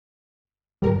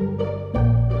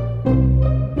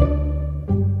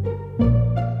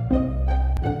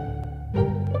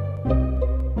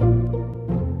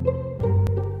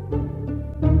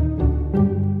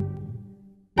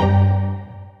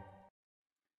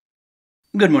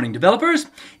Good morning, developers.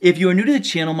 If you are new to the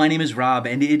channel, my name is Rob,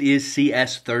 and it is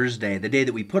CS Thursday, the day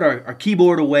that we put our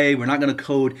keyboard away. We're not going to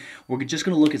code. We're just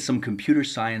going to look at some computer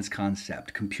science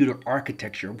concept, computer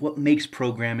architecture, what makes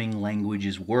programming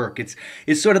languages work.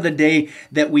 It's sort of the day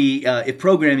that we, if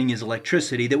programming is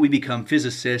electricity, that we become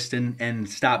physicists and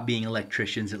stop being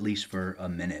electricians, at least for a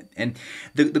minute. And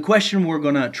the question we're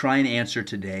going to try and answer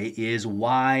today is,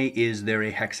 why is there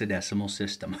a hexadecimal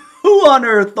system? Who on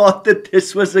earth thought that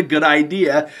this was a good idea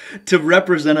to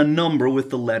represent a number with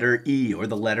the letter E or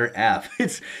the letter F?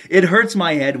 It hurts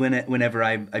my head whenever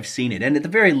I've seen it. And at the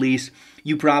very least,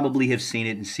 you probably have seen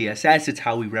it in CSS. It's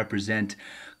how we represent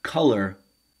color.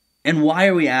 And why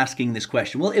are we asking this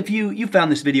question? Well, if you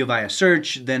found this video via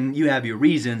search, then you have your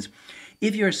reasons.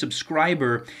 If you're a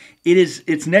subscriber,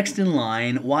 it's next in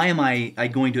line. Why am I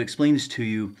going to explain this to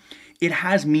you? It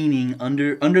has meaning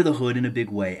under the hood in a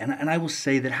big way. And I will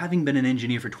say that having been an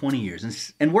engineer for 20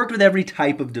 years and worked with every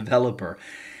type of developer,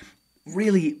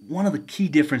 really one of the key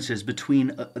differences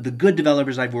between the good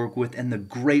developers I've worked with and the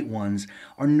great ones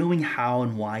are knowing how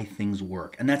and why things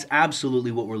work. And that's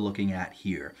absolutely what we're looking at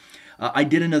here. I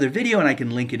did another video, and I can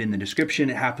link it in the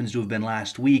description. It happens to have been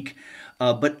last week.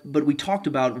 But we talked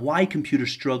about why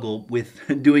computers struggle with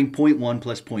doing 0.1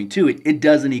 plus 0.2. It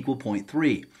doesn't equal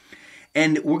 0.3.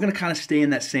 And we're going to kind of stay in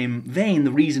that same vein.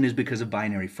 The reason is because of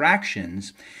binary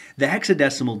fractions. The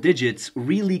hexadecimal digits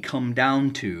really come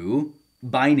down to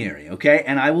binary, okay?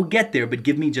 And I will get there, but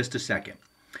give me just a second.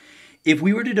 If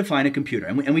we were to define a computer,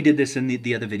 and we did this in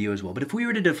the other video as well, but if we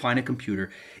were to define a computer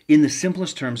in the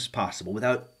simplest terms possible,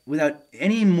 without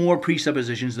any more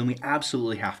presuppositions than we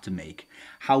absolutely have to make,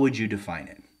 how would you define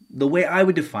it? The way I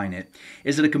would define it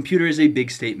is that a computer is a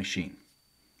big state machine.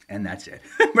 And that's it,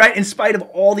 right? In spite of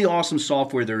all the awesome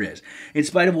software there is, in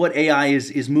spite of what AI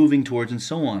is moving towards and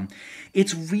so on,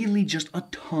 it's really just a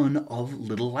ton of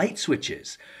little light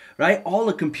switches, right? All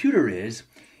a computer is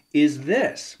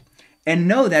this. And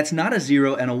no, that's not a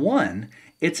 0 and a 1.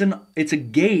 It's a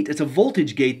gate, it's a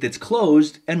voltage gate that's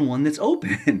closed and one that's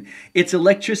open. It's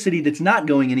electricity that's not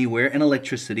going anywhere and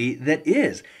electricity that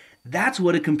is. That's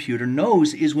what a computer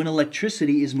knows, is when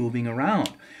electricity is moving around.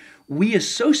 We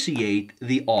associate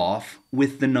the off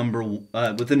with the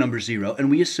number 0, and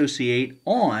we associate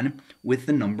on with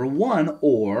the number 1,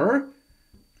 or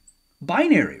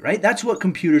binary, right? That's what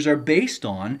computers are based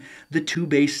on, the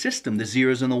two-base system, the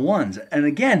zeros and the ones. And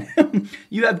again,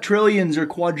 you have trillions or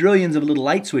quadrillions of little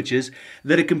light switches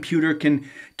that a computer can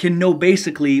know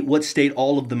basically what state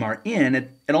all of them are in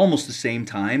at almost the same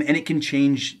time, and it can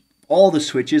change all the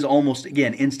switches almost,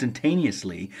 again,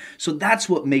 instantaneously. So that's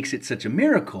what makes it such a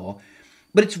miracle.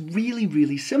 But it's really,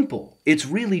 really simple. It's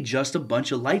really just a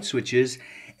bunch of light switches,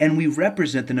 and we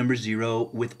represent the number 0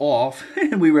 with off,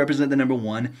 and we represent the number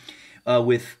 1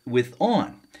 with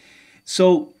on.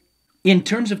 So in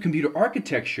terms of computer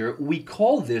architecture, we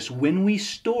call this, when we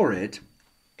store it,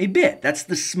 a bit. That's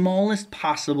the smallest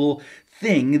possible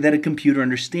thing that a computer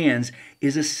understands,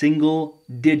 is a single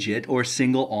digit or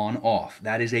single on-off.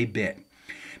 That is a bit.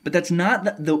 But that's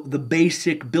not the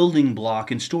basic building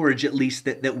block in storage, at least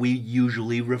that we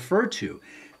usually refer to.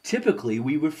 Typically,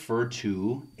 we refer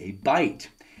to a byte.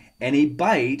 And a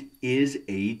byte is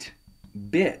 8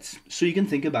 bits. So you can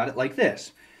think about it like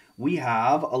this. We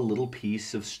have a little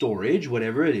piece of storage,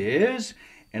 whatever it is,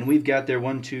 and we've got there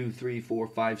 1, 2, 3, 4,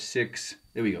 5, 6,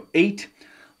 there we go, 8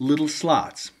 little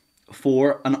slots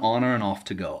for an on or an off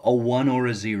to go, a 1 or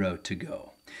a 0 to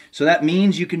go. So that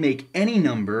means you can make any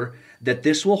number that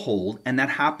this will hold, and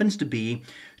that happens to be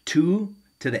 2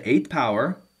 to the 8th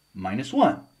power minus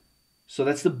 1. So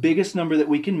that's the biggest number that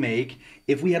we can make.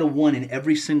 If we had a 1 in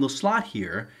every single slot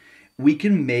here, we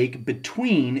can make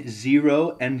between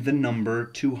 0 and the number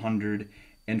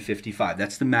 255.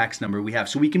 That's the max number we have.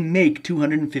 So we can make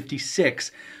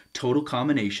 256 total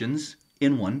combinations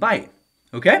in one byte,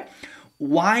 okay?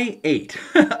 Why 8?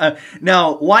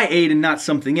 Now, why 8 and not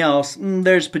something else?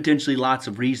 There's potentially lots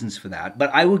of reasons for that, but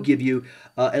I will give you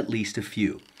at least a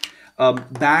few.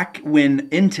 Back when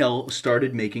Intel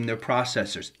started making their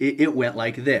processors, it went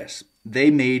like this. They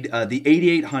made the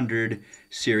 8800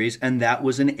 series, and that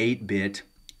was an 8-bit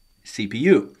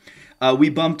CPU. We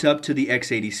bumped up to the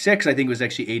x86. I think it was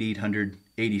actually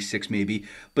 8886 maybe,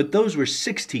 but those were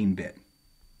 16-bit.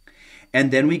 And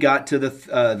then we got to the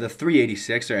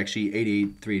 386, or actually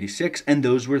 386, and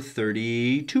those were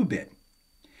 32-bit.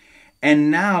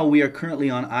 And now we are currently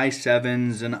on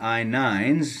i7s and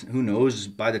i9s. Who knows,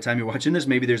 by the time you're watching this,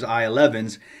 maybe there's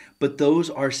i11s, but those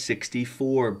are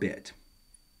 64-bit.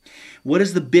 What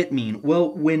does the bit mean? Well,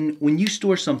 when you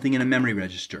store something in a memory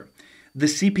register, The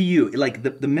CPU, like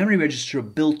the memory registers are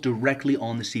built directly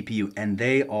on the CPU, and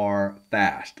they are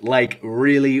fast, like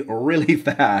really, really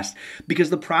fast, because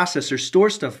the processor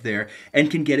stores stuff there and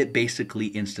can get it basically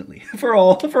instantly for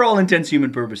all intents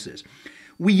human purposes.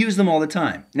 We use them all the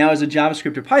time. Now, as a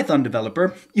JavaScript or Python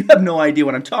developer, you have no idea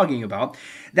what I'm talking about.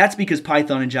 That's because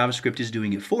Python and JavaScript is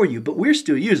doing it for you, but we're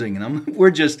still using them.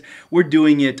 We're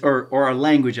doing it, or our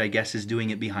language, I guess, is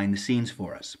doing it behind the scenes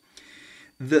for us.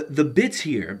 The bits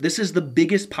here, this is the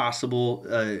biggest possible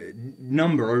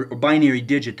number or binary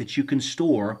digit that you can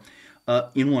store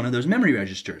in one of those memory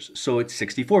registers. So it's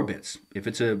 64 bits if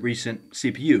it's a recent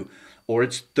CPU, or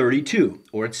it's 32,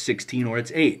 or it's 16, or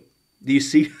it's 8. Do you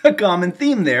see a common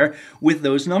theme there with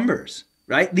those numbers,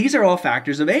 right? These are all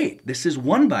factors of 8. This is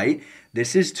 1 byte,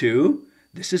 this is 2,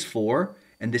 this is 4,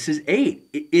 and this is 8.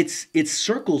 It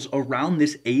circles around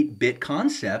this 8-bit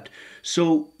concept.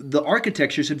 So the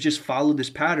architectures have just followed this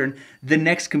pattern. The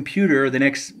next computer, the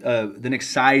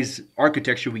next size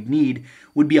architecture we need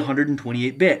would be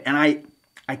 128-bit. And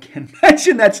I can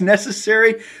imagine that's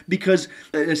necessary because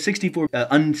a 64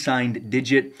 unsigned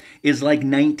digit is like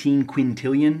 19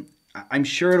 quintillion. I'm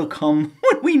sure it'll come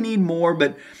when we need more,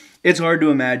 but it's hard to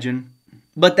imagine.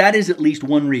 But that is at least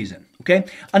one reason, okay?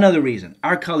 Another reason,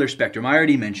 our color spectrum. I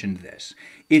already mentioned this.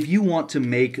 If you want to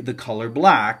make the color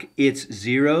black, it's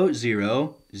 0,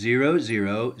 0, 0,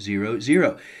 0, 0,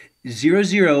 0. 0,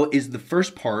 0 is the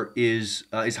first part is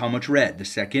how much red, the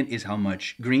second is how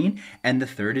much green, and the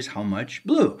third is how much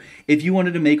blue. If you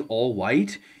wanted to make all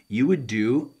white, you would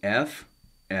do F,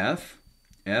 F,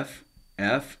 F,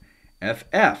 F, F,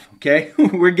 F, okay?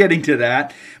 We're getting to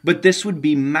that. But this would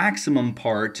be maximum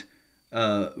part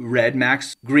red,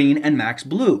 max green, and max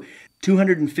blue.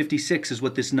 256 is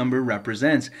what this number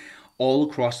represents all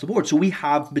across the board. So we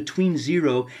have between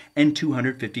 0 and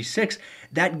 256.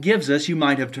 That gives us, you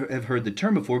might have heard the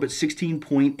term before, but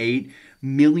 16.8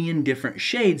 million different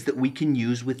shades that we can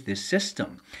use with this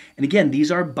system. And again,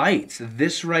 these are bytes.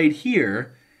 This right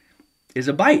here is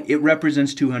a byte. It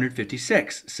represents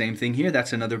 256. Same thing here.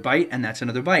 That's another byte, and that's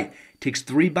another byte. It takes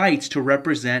 3 bytes to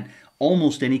represent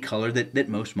almost any color that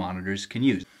most monitors can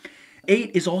use.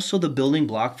 8 is also the building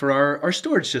block for our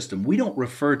storage system. We don't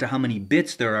refer to how many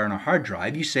bits there are on a hard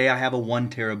drive. You say, I have a 1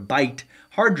 terabyte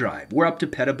hard drive. We're up to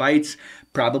petabytes.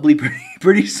 Probably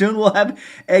pretty soon we'll have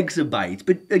exabytes.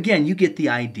 But again, you get the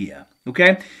idea,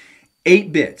 okay?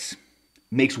 8 bits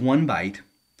makes 1 byte.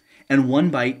 And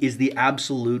 1 byte is the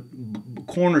absolute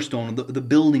cornerstone, the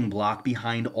building block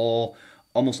behind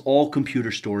almost all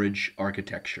computer storage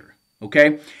architecture,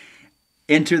 okay?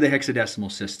 Enter the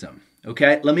hexadecimal system,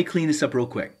 okay? Let me clean this up real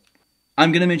quick.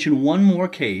 I'm going to mention one more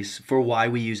case for why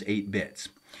we use 8 bits.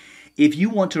 If you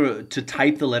want to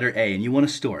type the letter A and you want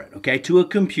to store it, okay, to a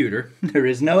computer, there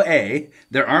is no A.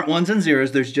 There aren't ones and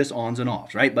zeros. There's just ons and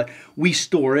offs, right? But we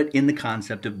store it in the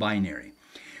concept of binary.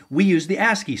 We use the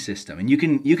ASCII system, and you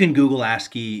can Google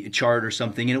ASCII chart or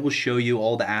something, and it will show you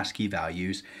all the ASCII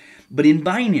values. But in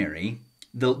binary,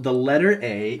 the letter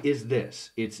A is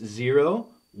this. It's 0,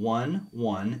 1,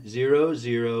 1, 0,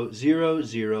 0, 0,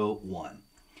 0, 1.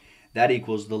 That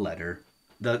equals the letter,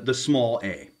 the small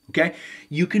a, okay?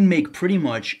 You can make pretty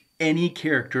much any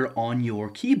character on your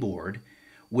keyboard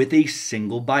with a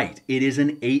single byte. It is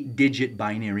an 8-digit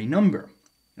binary number.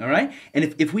 All right,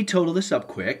 and if we total this up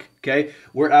quick, okay,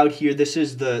 we're out here. This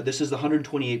is the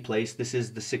 128 place. This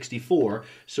is the 64.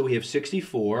 So we have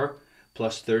 64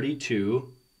 plus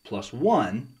 32 plus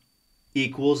 1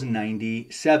 equals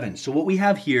 97. So what we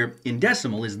have here in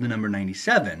decimal is the number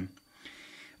 97.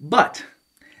 But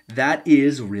that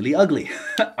is really ugly.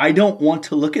 I don't want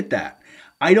to look at that.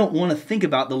 I don't want to think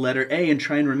about the letter A and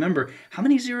try and remember how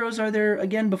many zeros are there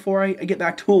again before I get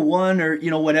back to a 1 or,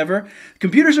 you know, whatever.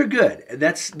 Computers are good.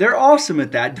 They're awesome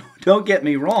at that. Don't get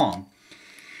me wrong.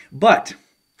 But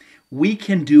we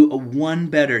can do a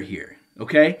 1 better here,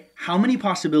 okay? How many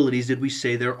possibilities did we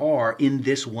say there are in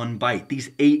this 1 byte,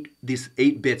 these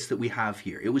 8 bits that we have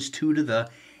here? It was 2 to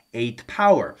the 8th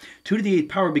power. 2 to the 8th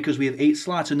power because we have 8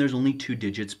 slots and there's only 2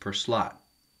 digits per slot.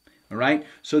 All right?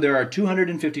 So there are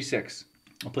 256.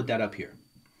 I'll put that up here.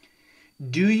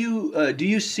 Do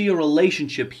you see a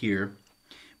relationship here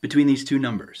between these two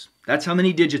numbers? That's how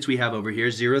many digits we have over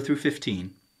here, 0 through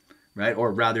 15, right?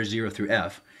 Or rather 0 through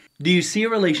F. Do you see a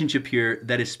relationship here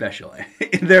that is special?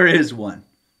 There is one.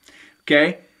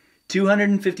 Okay?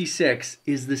 256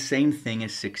 is the same thing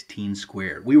as 16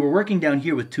 squared. We were working down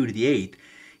here with 2 to the 8th.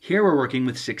 Here we're working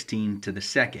with 16 to the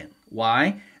 2nd.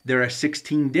 Why? There are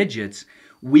 16 digits.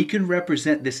 We can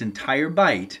represent this entire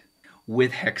byte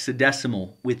with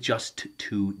hexadecimal with just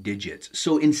 2 digits.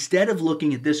 So instead of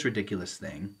looking at this ridiculous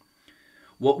thing,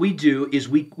 what we do is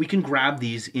we can grab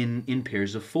these in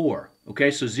pairs of 4.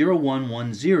 Okay, so 0, 1,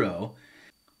 1, 0.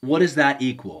 What does that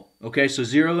equal? Okay, so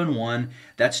 0 and 1,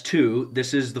 that's 2.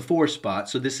 This is the 4 spot,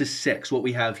 so this is 6, what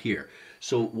we have here.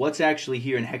 So what's actually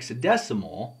here in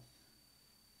hexadecimal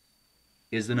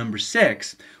is the number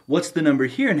 6. What's the number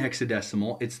here in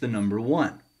hexadecimal? It's the number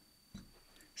 1.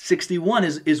 61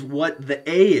 is what the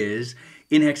A is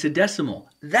in hexadecimal.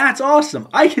 That's awesome.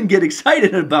 I can get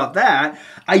excited about that.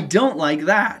 I don't like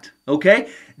that,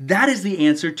 okay? That is the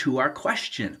answer to our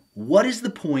question. What is the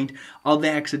point of the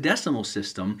hexadecimal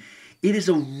system? It is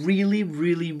a really,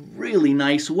 really, really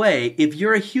nice way, if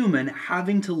you're a human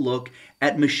having to look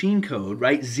at machine code,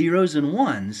 right, zeros and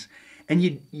ones,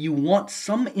 and you want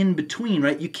some in between,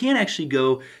 right? You can't actually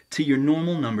go to your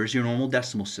normal numbers, your normal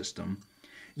decimal system.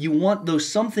 You want those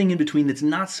something in between that's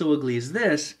not so ugly as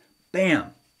this.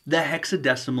 Bam! The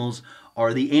hexadecimals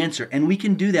are the answer. And we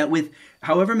can do that with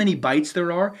however many bytes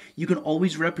there are. You can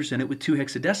always represent it with 2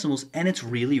 hexadecimals, and it's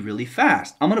really, really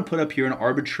fast. I'm going to put up here an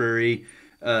arbitrary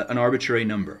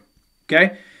number.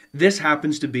 Okay? This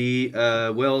happens to be,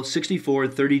 well, 64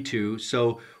 and 32.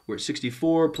 So we're at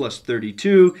 64 plus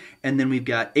 32, and then we've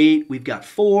got 8, we've got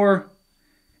 4,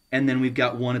 and then we've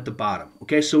got 1 at the bottom.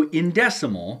 Okay? So in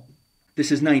decimal,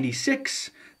 this is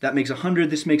 96. That makes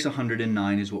 100. This makes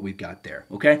 109 is what we've got there.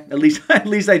 Okay? At least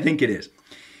I think it is.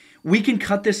 We can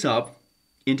cut this up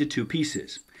into 2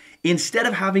 pieces. Instead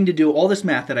of having to do all this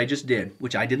math that I just did,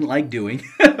 which I didn't like doing,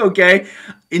 okay?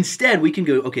 Instead, we can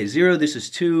go, okay, 0, this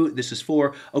is 2, this is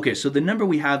 4. Okay, so the number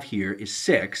we have here is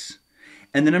 6.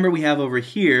 And the number we have over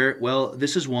here, well,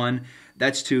 this is 1,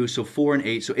 that's 2, so 4 and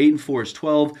 8. So 8 and 4 is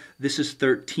 12. This is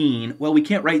 13. Well, we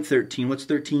can't write 13. What's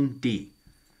 13? D.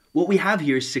 What we have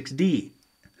here is 6D.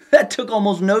 That took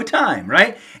almost no time,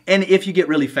 right? And if you get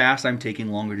really fast, I'm taking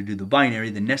longer to do the binary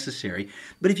than necessary,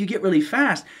 but if you get really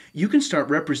fast, you can start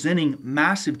representing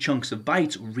massive chunks of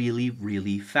bytes really,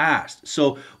 really fast.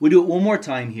 So we'll do it one more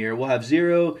time here. We'll have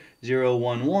 0, 0,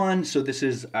 1, 1. So this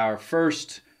is our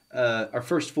first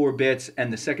 4 bits,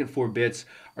 and the second 4 bits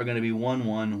are going to be 1,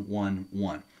 1, 1,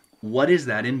 1. What is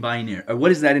that in binary? Or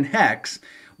what is that in hex?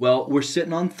 Well, we're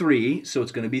sitting on 3, so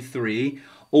it's going to be 3.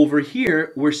 Over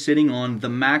here, we're sitting on the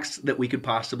max that we could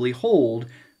possibly hold,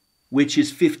 which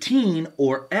is 15,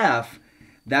 or F.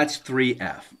 That's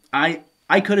 3F.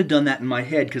 I could have done that in my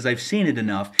head because I've seen it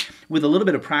enough. With a little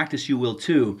bit of practice, you will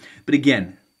too. But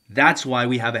again, that's why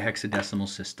we have a hexadecimal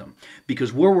system.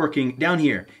 Because we're working down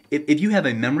here. If you have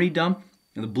a memory dump,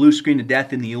 the blue screen to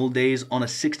death in the old days on a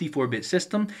 64-bit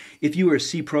system, if you were a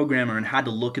C programmer and had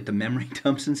to look at the memory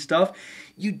dumps and stuff,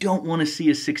 you don't want to see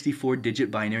a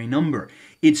 64-digit binary number.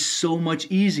 It's so much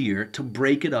easier to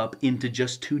break it up into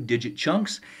just 2-digit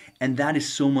chunks, and that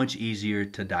is so much easier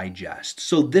to digest.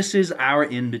 So this is our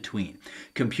in-between.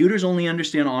 Computers only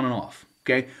understand on and off.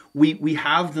 Okay? We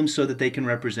have them so that they can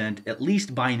represent at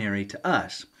least binary to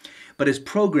us. But as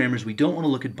programmers, we don't want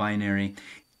to look at binary.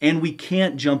 And we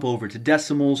can't jump over to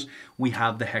decimals. We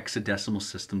have the hexadecimal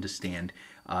system to stand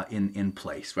in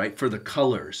place, right? For the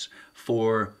colors,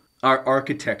 for our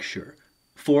architecture,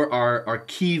 for our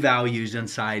key values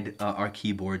inside our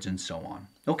keyboards and so on.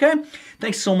 Okay?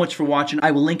 Thanks so much for watching. I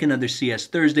will link another CS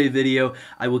Thursday video.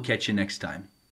 I will catch you next time.